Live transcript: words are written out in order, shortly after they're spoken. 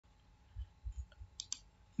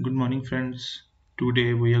Good morning friends.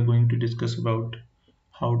 Today we are going to discuss about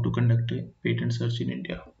how to conduct a patent search in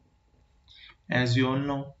India. As you all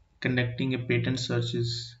know, conducting a patent search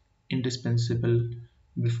is indispensable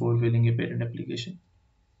before filing a patent application.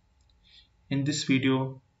 In this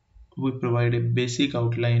video, we provide a basic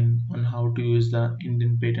outline on how to use the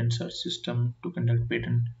Indian patent search system to conduct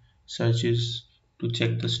patent searches to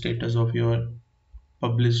check the status of your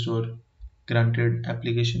published or granted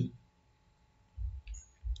application.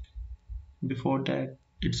 Before that,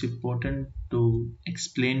 it's important to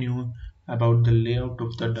explain you about the layout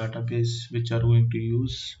of the database which are going to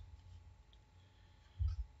use.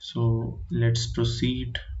 So let's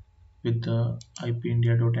proceed with the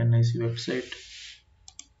ipindia.nic website.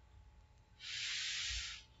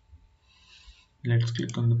 Let's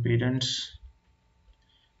click on the patents,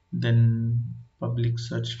 then public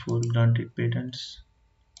search for granted patents.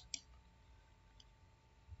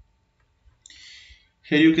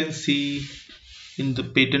 Here you can see in the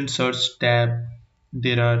patent search tab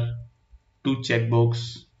there are two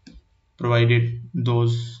checkboxes provided.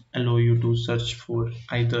 Those allow you to search for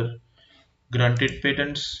either granted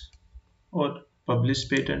patents or published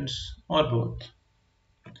patents or both.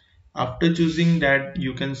 After choosing that,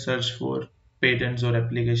 you can search for patents or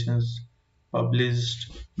applications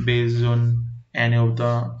published based on any of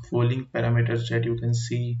the following parameters that you can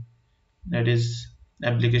see, that is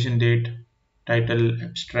application date, title,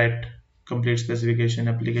 abstract, complete specification,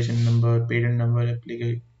 application number, patent number,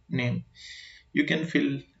 application name. You can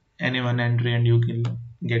fill any one entry and you can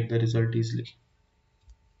get the result easily.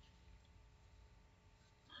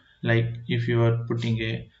 Like if you are putting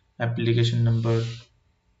a application number,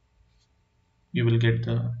 you will get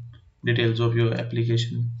the details of your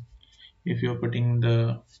application. If you are putting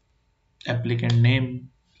the applicant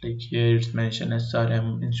name, like here it's mentioned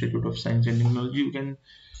SRM Institute of Science and Technology, you can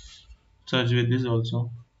search with this also.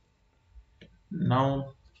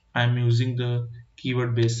 Now I'm using the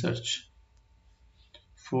keyword based search.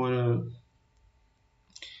 For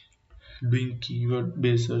doing keyword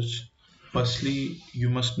based search, firstly you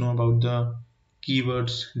must know about the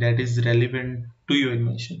keywords that is relevant to your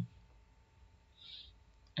invention.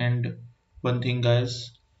 And one thing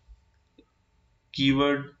guys,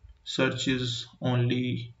 keyword search is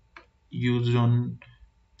only used on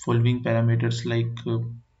following parameters like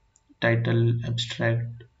title,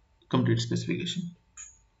 abstract, complete specification.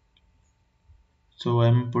 So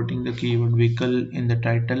I'm putting the keyword vehicle in the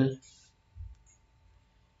title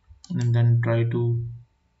and then try to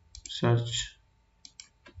search.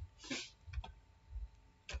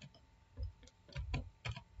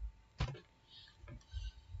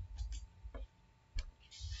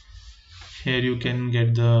 Here you can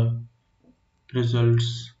get the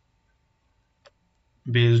results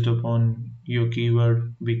based upon your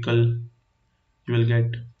keyword vehicle. You will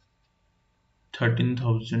get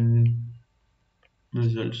 13,000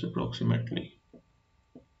 results approximately.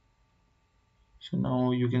 So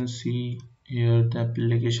now you can see here the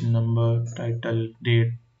application number, title,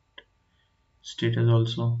 date, status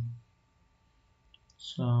also.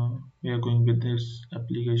 So we are going with this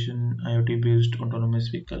application IoT based autonomous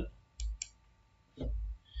vehicle.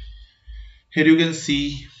 Here you can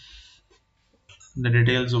see the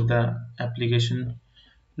details of the application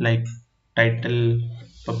like title,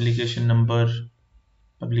 publication number,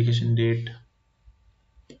 publication date,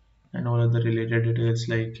 and all other related details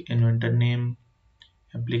like inventor name,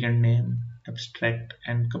 applicant name, abstract,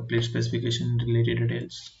 and complete specification related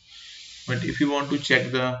details. But if you want to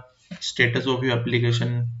check the status of your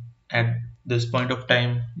application at this point of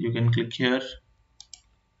time, you can click here.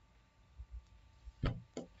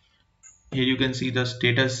 Here you can see the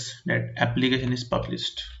status that application is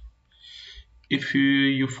published. If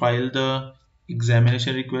you file the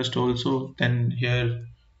examination request also, then here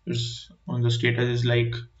it's on the status is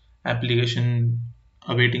like application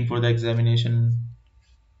awaiting for the examination.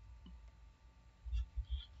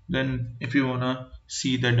 Then if you wanna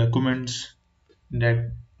see the documents,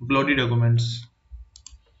 that uploaded documents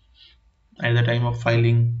at the time of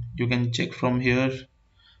filing, you can check from here.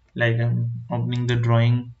 Like I'm opening the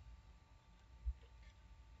drawing,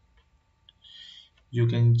 you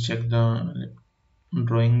can check the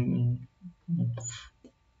drawing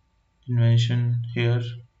invention here.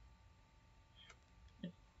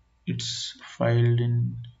 It's filed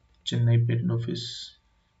in Chennai Patent Office.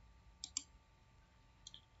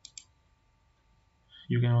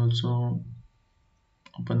 You can also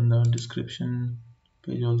open the description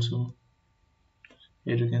page also.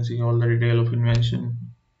 Here you can see all the detail of invention.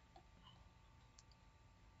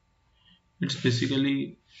 It's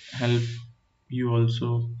basically help you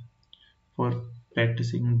also for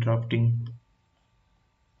practicing drafting.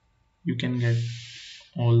 You can get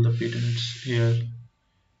all the patents here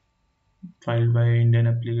filed by Indian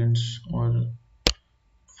applicants or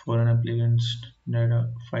foreign applicants that are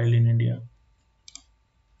filed in India.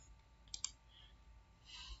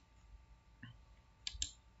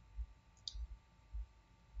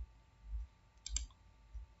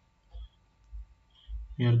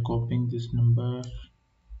 We are copying this number.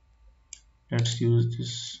 Let's use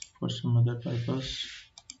this for some other purpose.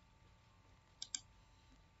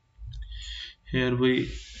 Here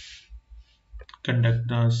we conduct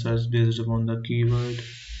the search based upon the keyword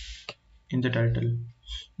in the title.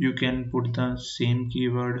 You can put the same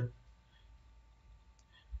keyword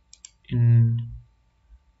in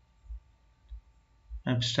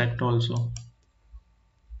abstract also,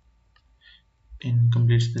 in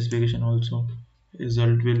complete specification also.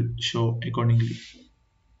 Result will show accordingly.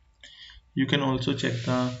 You can also check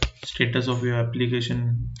the status of your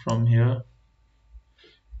application from here.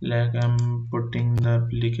 Like I'm putting the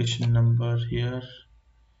application number here,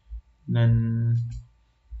 then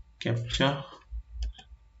captcha.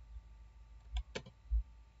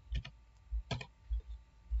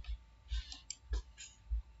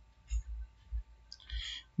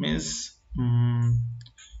 Means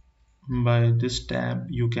by this tab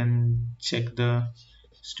you can check the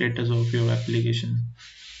status of your application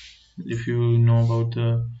if you know about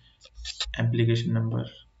the application number.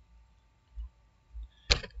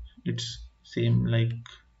 It's same like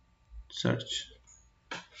search.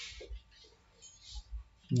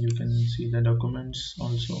 You can see the documents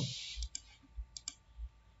also.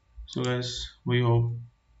 So guys, we hope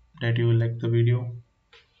that you will like the video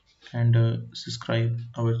and subscribe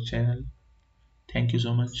our channel. Thank you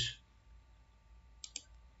so much.